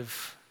you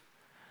live,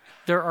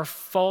 there are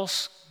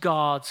false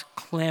gods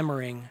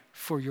clamoring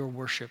for your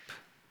worship.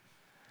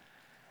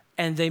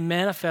 And they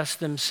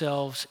manifest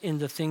themselves in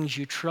the things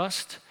you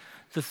trust,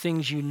 the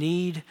things you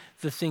need,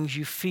 the things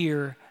you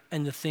fear,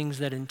 and the things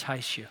that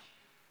entice you.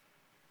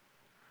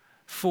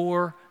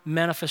 4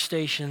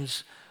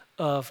 manifestations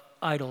of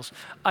idols.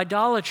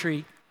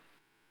 Idolatry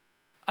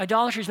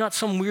is not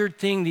some weird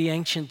thing the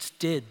ancients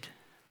did.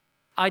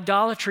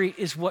 Idolatry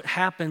is what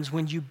happens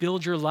when you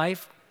build your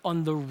life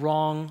on the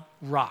wrong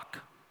rock.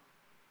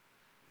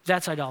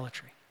 That's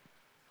idolatry.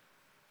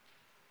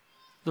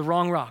 The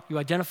wrong rock. You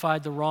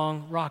identified the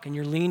wrong rock and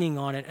you're leaning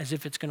on it as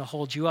if it's going to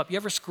hold you up. You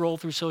ever scroll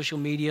through social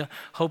media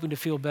hoping to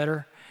feel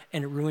better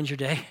and it ruins your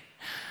day?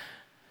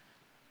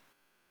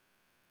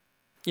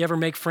 You ever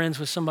make friends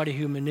with somebody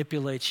who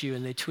manipulates you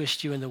and they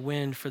twist you in the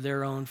wind for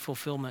their own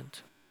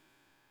fulfillment?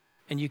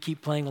 And you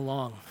keep playing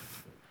along.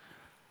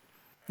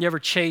 You ever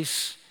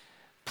chase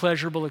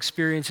pleasurable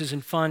experiences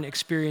and fun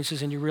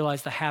experiences and you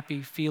realize the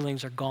happy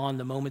feelings are gone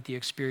the moment the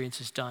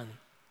experience is done?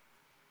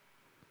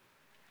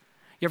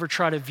 You ever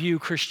try to view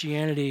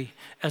Christianity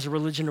as a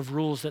religion of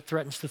rules that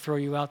threatens to throw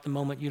you out the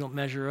moment you don't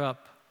measure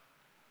up?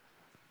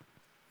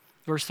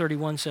 Verse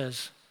 31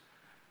 says,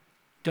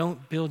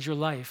 don't build your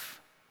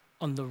life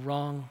on the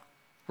wrong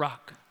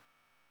rock.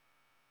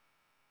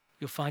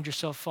 You'll find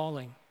yourself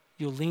falling.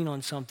 You'll lean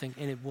on something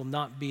and it will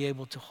not be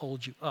able to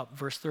hold you up.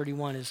 Verse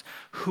 31 is,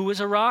 who is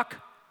a rock?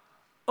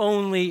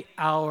 Only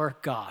our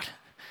God.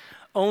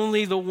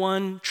 Only the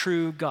one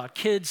true God.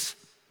 Kids,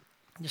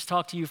 just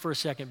talk to you for a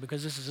second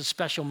because this is a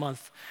special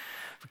month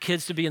for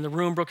kids to be in the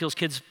room. Brook Hills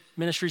Kids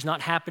Ministry is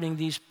not happening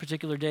these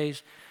particular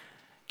days.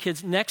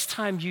 Kids, next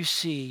time you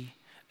see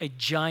a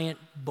giant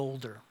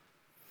boulder,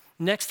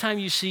 next time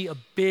you see a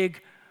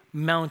big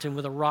mountain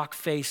with a rock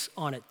face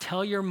on it,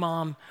 tell your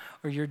mom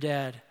or your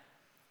dad,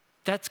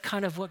 that's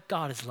kind of what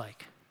God is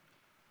like.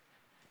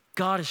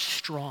 God is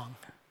strong.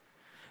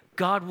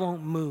 God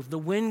won't move. The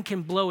wind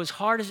can blow as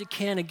hard as it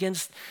can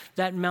against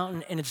that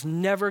mountain and it's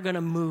never going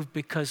to move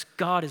because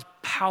God is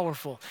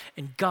powerful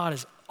and God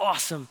is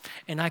awesome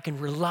and I can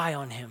rely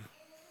on him.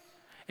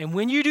 And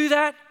when you do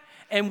that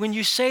and when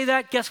you say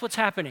that, guess what's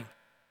happening?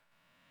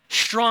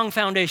 Strong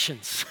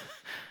foundations.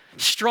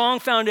 Strong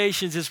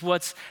foundations is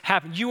what's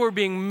happened. You are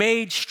being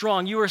made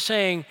strong. You are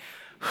saying,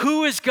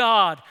 who is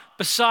God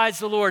besides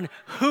the Lord?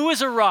 Who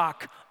is a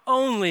rock?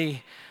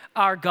 Only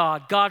our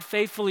God. God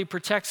faithfully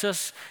protects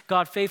us.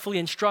 God faithfully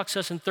instructs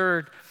us. And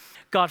third,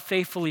 God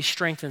faithfully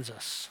strengthens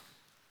us.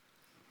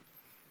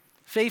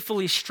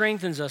 Faithfully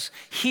strengthens us.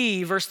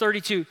 He, verse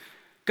 32,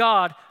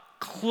 God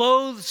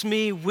clothes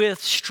me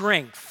with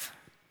strength.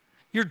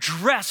 You're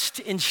dressed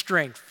in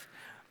strength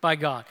by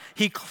God.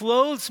 He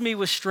clothes me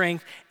with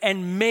strength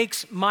and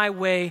makes my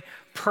way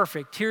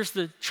perfect. Here's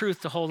the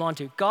truth to hold on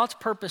to. God's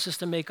purpose is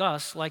to make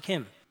us like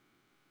him.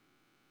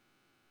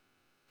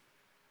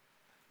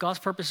 God's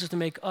purpose is to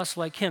make us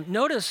like him.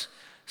 Notice,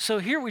 so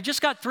here we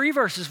just got 3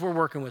 verses we're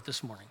working with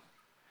this morning.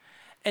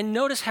 And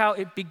notice how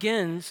it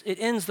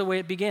ends the way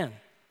it began.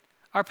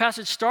 Our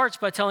passage starts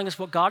by telling us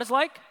what God is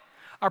like.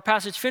 Our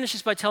passage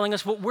finishes by telling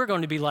us what we're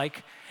going to be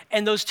like.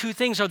 And those 2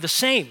 things are the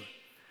same.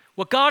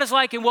 What God is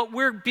like and what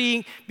we're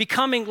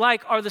becoming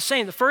like are the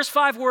same. The first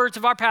 5 words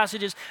of our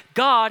passage is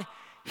God,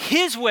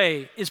 his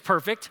way is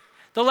perfect.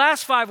 The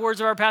last 5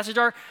 words of our passage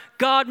are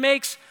God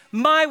makes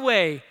my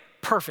way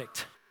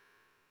perfect.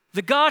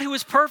 The God who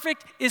is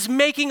perfect is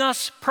making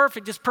us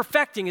perfect, is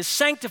perfecting, is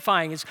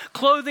sanctifying, is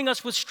clothing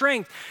us with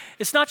strength.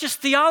 It's not just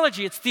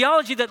theology, it's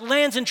theology that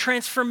lands in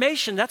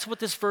transformation. That's what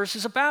this verse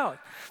is about.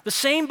 The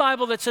same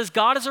Bible that says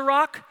God is a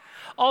rock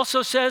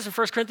also says in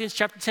 1 Corinthians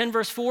chapter 10,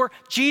 verse 4,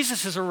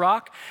 Jesus is a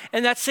rock.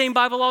 And that same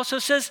Bible also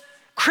says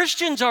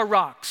Christians are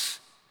rocks.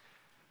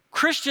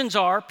 Christians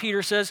are,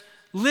 Peter says,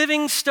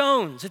 living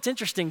stones. It's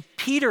interesting,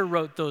 Peter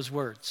wrote those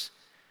words.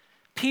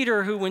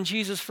 Peter, who when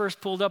Jesus first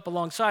pulled up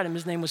alongside him,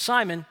 his name was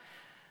Simon,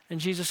 and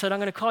Jesus said, I'm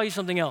going to call you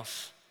something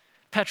else.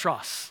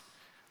 Petros,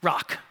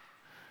 rock.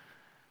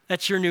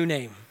 That's your new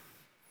name.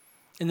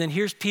 And then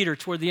here's Peter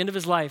toward the end of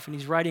his life, and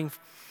he's writing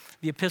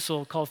the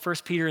epistle called 1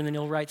 Peter, and then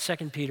he'll write 2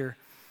 Peter.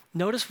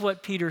 Notice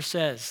what Peter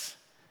says.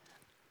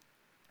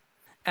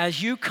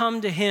 As you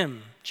come to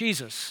him,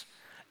 Jesus,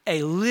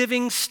 a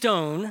living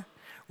stone,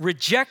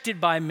 rejected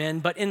by men,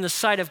 but in the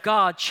sight of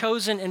God,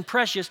 chosen and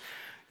precious,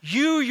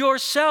 you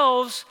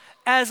yourselves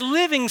as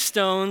living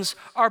stones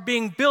are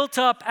being built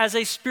up as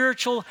a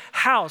spiritual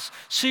house.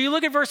 So you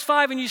look at verse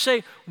 5 and you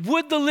say,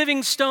 would the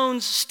living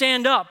stones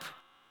stand up?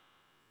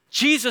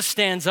 Jesus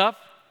stands up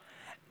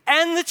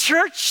and the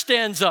church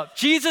stands up.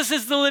 Jesus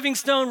is the living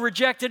stone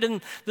rejected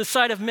in the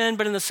sight of men,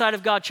 but in the sight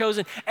of God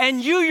chosen.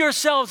 And you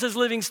yourselves as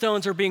living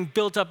stones are being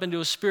built up into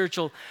a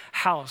spiritual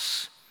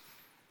house.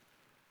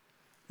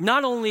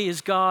 Not only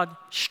is God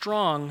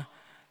strong,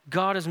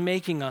 God is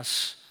making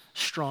us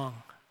strong.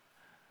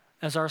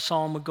 As our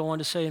psalm would go on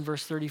to say in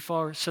verse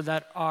 34, so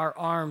that our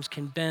arms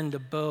can bend a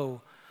bow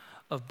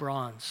of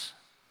bronze.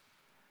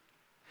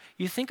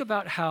 You think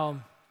about how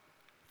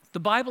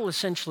the Bible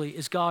essentially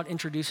is God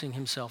introducing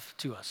himself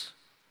to us,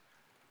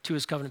 to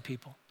his covenant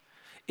people.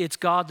 It's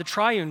God, the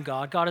triune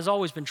God. God has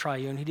always been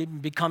triune. He didn't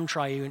become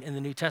triune in the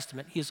New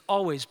Testament. He has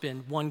always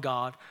been one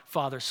God,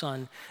 Father,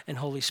 Son, and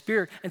Holy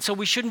Spirit. And so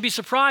we shouldn't be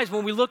surprised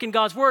when we look in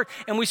God's word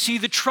and we see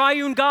the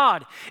triune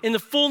God in the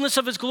fullness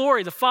of his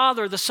glory, the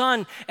Father, the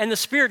Son, and the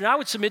Spirit. And I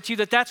would submit to you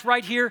that that's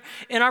right here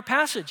in our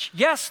passage.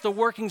 Yes, the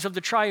workings of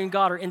the triune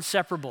God are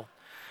inseparable.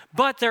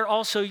 but they're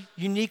also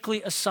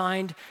uniquely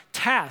assigned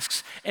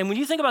tasks. And when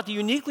you think about the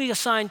uniquely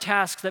assigned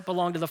tasks that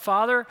belong to the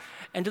Father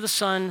and to the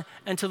Son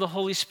and to the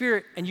Holy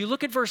Spirit, and you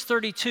look at verse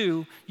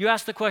 32, you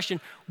ask the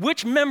question,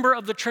 which member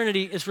of the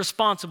Trinity is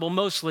responsible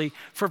mostly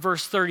for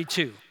verse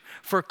 32?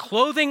 For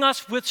clothing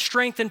us with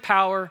strength and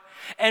power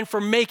and for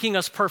making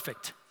us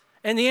perfect.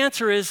 And the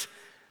answer is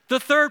the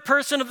third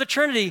person of the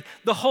Trinity,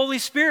 the Holy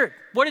Spirit.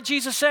 What did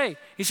Jesus say?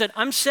 He said,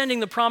 I'm sending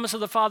the promise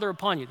of the Father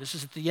upon you. This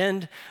is at the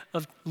end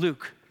of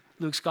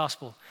Luke's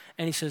gospel.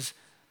 And he says,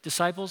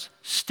 disciples,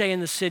 stay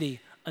in the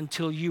city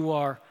until you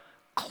are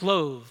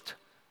clothed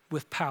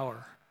with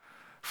power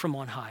from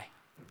on high.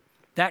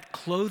 That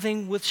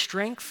clothing with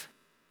strength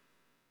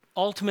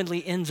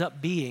ultimately ends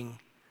up being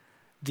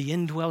the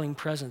indwelling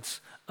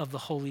presence of the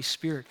Holy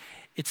Spirit.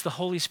 It's the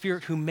Holy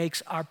Spirit who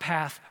makes our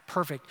path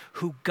perfect,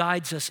 who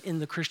guides us in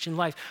the Christian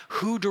life,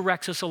 who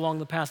directs us along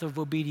the path of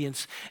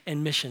obedience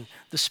and mission,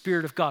 the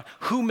Spirit of God,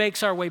 who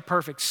makes our way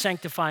perfect,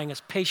 sanctifying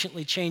us,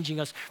 patiently changing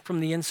us from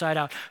the inside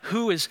out,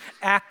 who is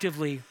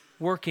actively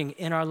working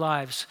in our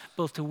lives,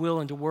 both to will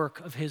and to work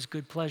of his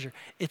good pleasure.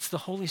 It's the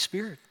Holy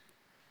Spirit.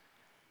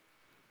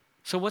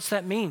 So what's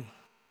that mean?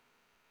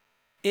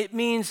 It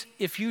means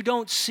if you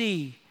don't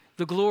see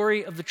the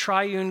glory of the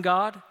triune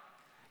God,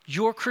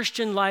 your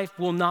Christian life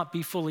will not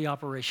be fully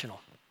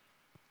operational.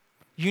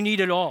 You need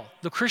it all.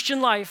 The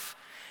Christian life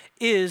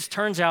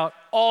turns out,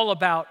 all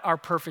about our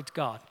perfect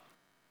God.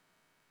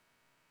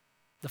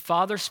 The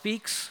Father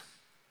speaks,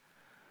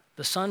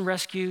 the Son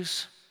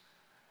rescues,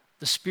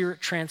 the Spirit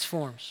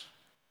transforms.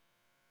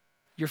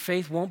 Your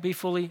faith won't be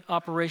fully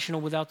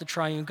operational without the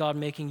triune God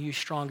making you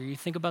stronger. You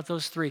think about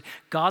those three.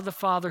 God the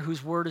Father,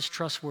 whose word is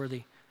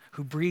trustworthy,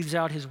 who breathes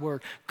out his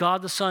word.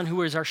 God the Son,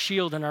 who is our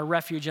shield and our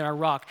refuge and our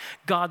rock.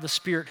 God the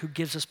Spirit, who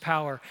gives us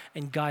power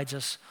and guides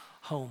us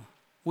home.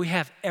 We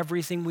have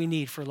everything we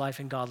need for life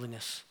and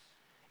godliness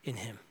in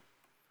him.